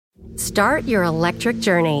Start your electric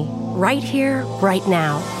journey right here, right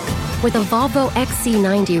now. With a Volvo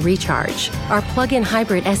XC90 Recharge, our plug-in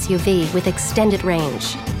hybrid SUV with extended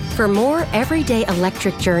range. For more everyday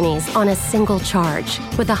electric journeys on a single charge,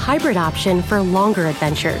 with a hybrid option for longer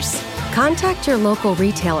adventures. Contact your local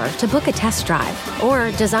retailer to book a test drive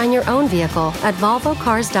or design your own vehicle at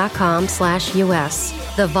volvocars.com/US.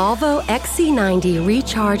 The Volvo XC90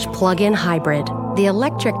 Recharge Plug-in Hybrid, the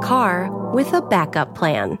electric car with a backup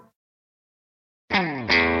plan.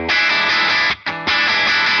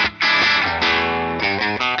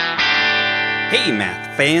 Hey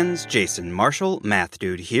math fans, Jason Marshall, Math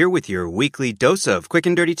Dude here with your weekly dose of quick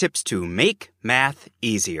and dirty tips to make math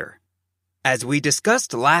easier. As we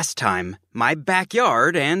discussed last time, my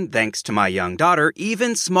backyard and, thanks to my young daughter,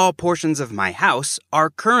 even small portions of my house are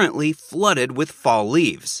currently flooded with fall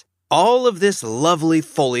leaves. All of this lovely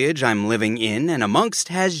foliage I'm living in and amongst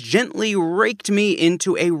has gently raked me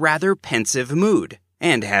into a rather pensive mood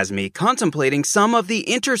and has me contemplating some of the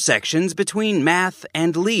intersections between math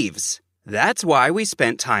and leaves. That's why we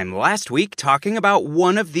spent time last week talking about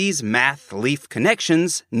one of these math-leaf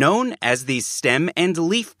connections known as the stem and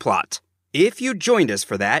leaf plot. If you joined us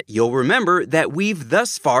for that, you'll remember that we've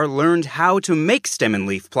thus far learned how to make stem and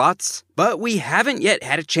leaf plots, but we haven't yet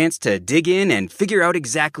had a chance to dig in and figure out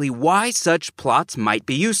exactly why such plots might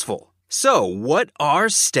be useful. So, what are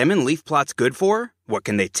stem and leaf plots good for? What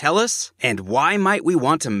can they tell us? And why might we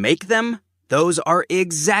want to make them? Those are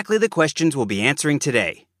exactly the questions we'll be answering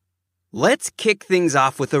today. Let's kick things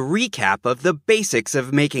off with a recap of the basics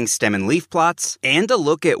of making stem and leaf plots and a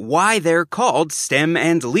look at why they're called stem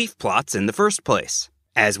and leaf plots in the first place.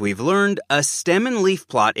 As we've learned, a stem and leaf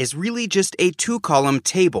plot is really just a two-column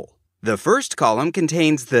table. The first column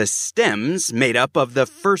contains the stems made up of the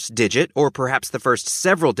first digit or perhaps the first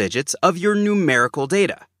several digits of your numerical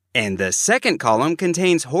data. And the second column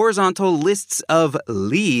contains horizontal lists of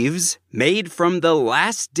leaves made from the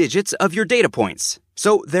last digits of your data points.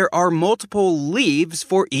 So there are multiple leaves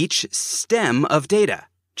for each stem of data,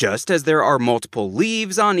 just as there are multiple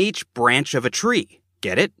leaves on each branch of a tree.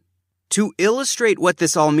 Get it? To illustrate what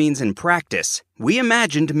this all means in practice, we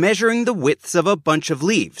imagined measuring the widths of a bunch of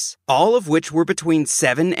leaves, all of which were between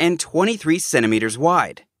 7 and 23 centimeters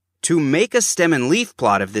wide. To make a stem and leaf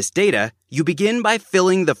plot of this data, you begin by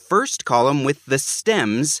filling the first column with the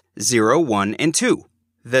stems 0, 1, and 2.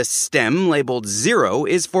 The stem labeled 0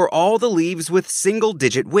 is for all the leaves with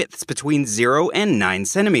single-digit widths between 0 and 9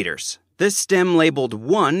 centimeters. The stem labeled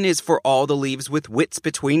 1 is for all the leaves with widths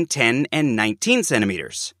between 10 and 19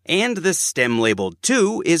 centimeters. And the stem labeled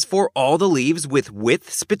 2 is for all the leaves with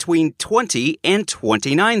widths between 20 and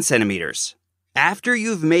 29 centimeters. After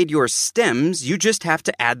you've made your stems, you just have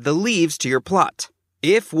to add the leaves to your plot.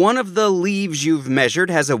 If one of the leaves you've measured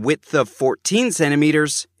has a width of 14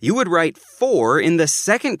 centimeters, you would write 4 in the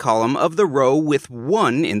second column of the row with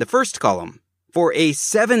 1 in the first column. For a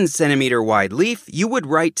 7 centimeter wide leaf, you would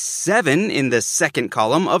write 7 in the second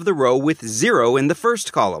column of the row with 0 in the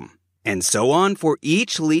first column. And so on for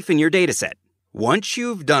each leaf in your dataset. Once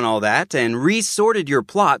you've done all that and resorted your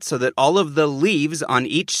plot so that all of the leaves on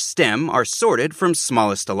each stem are sorted from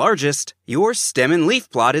smallest to largest, your stem and leaf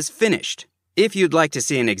plot is finished. If you'd like to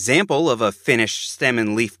see an example of a finished stem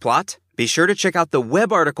and leaf plot, be sure to check out the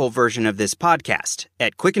web article version of this podcast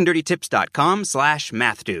at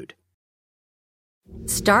quickanddirtytips.com/mathdude.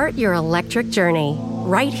 Start your electric journey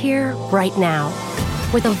right here, right now.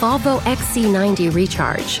 With a Volvo XC90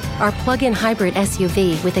 Recharge, our plug-in hybrid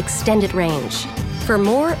SUV with extended range. For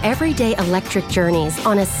more everyday electric journeys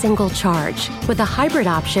on a single charge, with a hybrid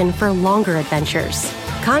option for longer adventures.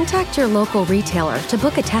 Contact your local retailer to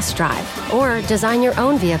book a test drive or design your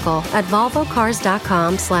own vehicle at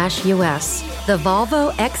volvocars.com/US. The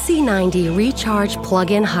Volvo XC90 Recharge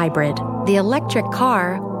Plug-in Hybrid, the electric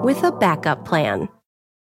car with a backup plan.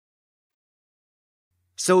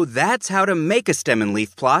 So that's how to make a stem and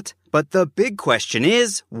leaf plot, but the big question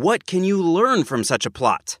is, what can you learn from such a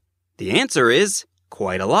plot? The answer is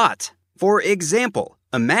quite a lot. For example,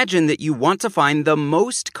 imagine that you want to find the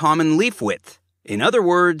most common leaf width. In other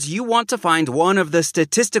words, you want to find one of the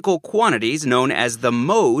statistical quantities known as the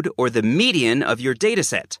mode or the median of your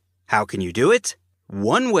dataset. How can you do it?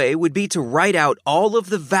 One way would be to write out all of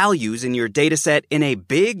the values in your dataset in a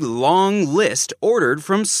big, long list ordered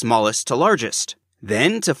from smallest to largest.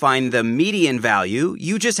 Then, to find the median value,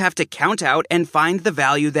 you just have to count out and find the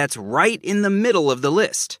value that's right in the middle of the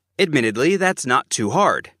list. Admittedly, that's not too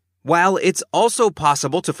hard. While it's also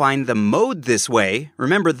possible to find the mode this way,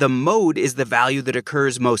 remember the mode is the value that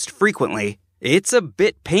occurs most frequently, it's a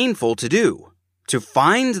bit painful to do. To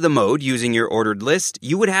find the mode using your ordered list,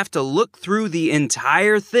 you would have to look through the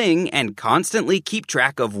entire thing and constantly keep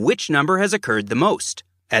track of which number has occurred the most.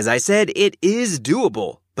 As I said, it is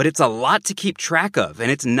doable, but it's a lot to keep track of,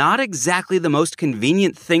 and it's not exactly the most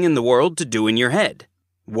convenient thing in the world to do in your head.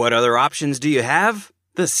 What other options do you have?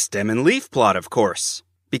 The stem and leaf plot, of course.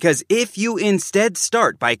 Because if you instead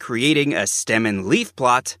start by creating a stem and leaf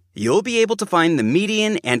plot, you'll be able to find the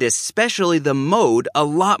median and especially the mode a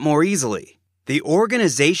lot more easily. The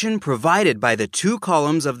organization provided by the two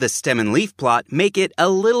columns of the stem and leaf plot make it a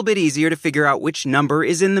little bit easier to figure out which number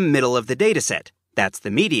is in the middle of the dataset. That's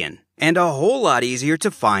the median. And a whole lot easier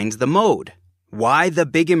to find the mode. Why the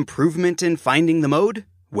big improvement in finding the mode?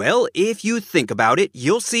 Well, if you think about it,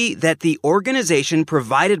 you'll see that the organization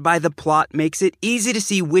provided by the plot makes it easy to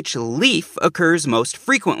see which leaf occurs most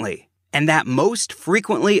frequently. And that most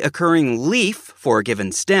frequently occurring leaf for a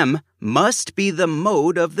given stem must be the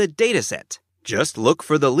mode of the dataset. Just look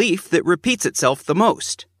for the leaf that repeats itself the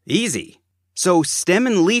most. Easy. So stem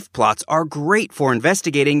and leaf plots are great for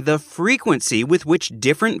investigating the frequency with which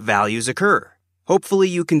different values occur. Hopefully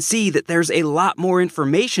you can see that there's a lot more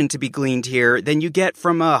information to be gleaned here than you get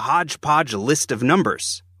from a hodgepodge list of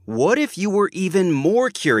numbers. What if you were even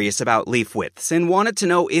more curious about leaf widths and wanted to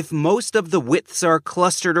know if most of the widths are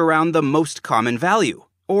clustered around the most common value,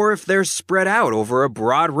 or if they're spread out over a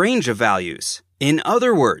broad range of values? In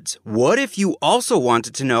other words, what if you also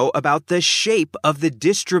wanted to know about the shape of the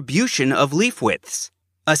distribution of leaf widths?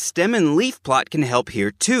 A stem and leaf plot can help here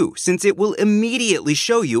too, since it will immediately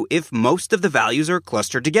show you if most of the values are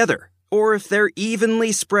clustered together, or if they're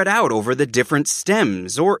evenly spread out over the different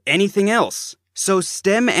stems, or anything else. So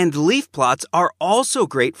stem and leaf plots are also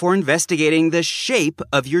great for investigating the shape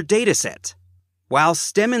of your dataset. While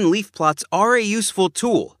stem and leaf plots are a useful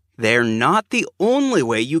tool, they're not the only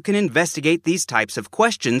way you can investigate these types of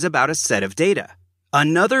questions about a set of data.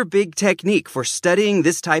 Another big technique for studying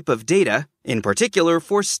this type of data, in particular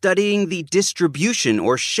for studying the distribution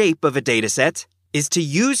or shape of a dataset, is to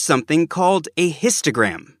use something called a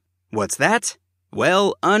histogram. What's that?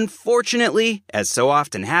 Well, unfortunately, as so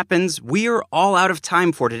often happens, we're all out of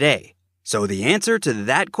time for today. So the answer to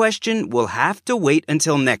that question will have to wait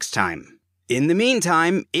until next time. In the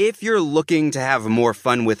meantime, if you're looking to have more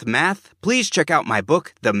fun with math, please check out my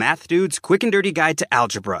book, The Math Dude's Quick and Dirty Guide to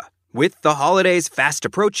Algebra. With the holidays fast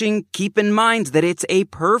approaching, keep in mind that it's a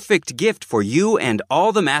perfect gift for you and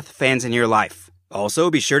all the math fans in your life.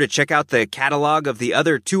 Also, be sure to check out the catalog of the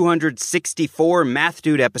other 264 Math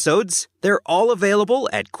Dude episodes. They're all available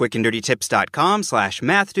at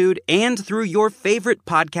quickanddirtytips.com/mathdude and through your favorite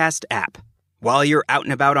podcast app. While you're out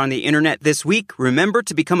and about on the internet this week, remember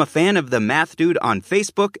to become a fan of The Math Dude on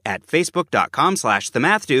Facebook at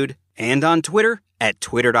facebook.com/thematthdude and on Twitter at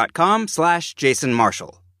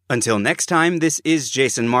twitter.com/jasonmarshall. Until next time, this is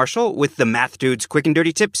Jason Marshall with The Math Dude's Quick and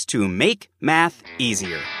Dirty Tips to make math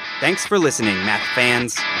easier. Thanks for listening, math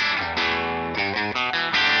fans.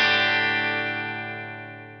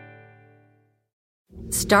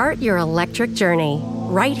 Start your electric journey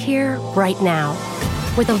right here, right now.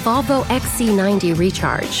 With a Volvo XC90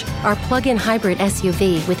 Recharge, our plug-in hybrid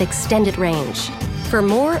SUV with extended range. For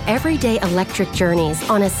more everyday electric journeys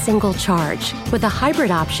on a single charge, with a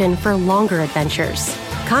hybrid option for longer adventures.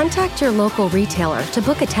 Contact your local retailer to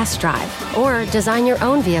book a test drive or design your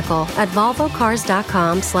own vehicle at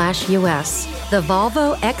volvocars.com/US. The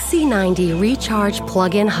Volvo XC90 Recharge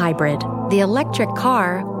Plug-in Hybrid, the electric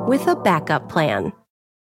car with a backup plan.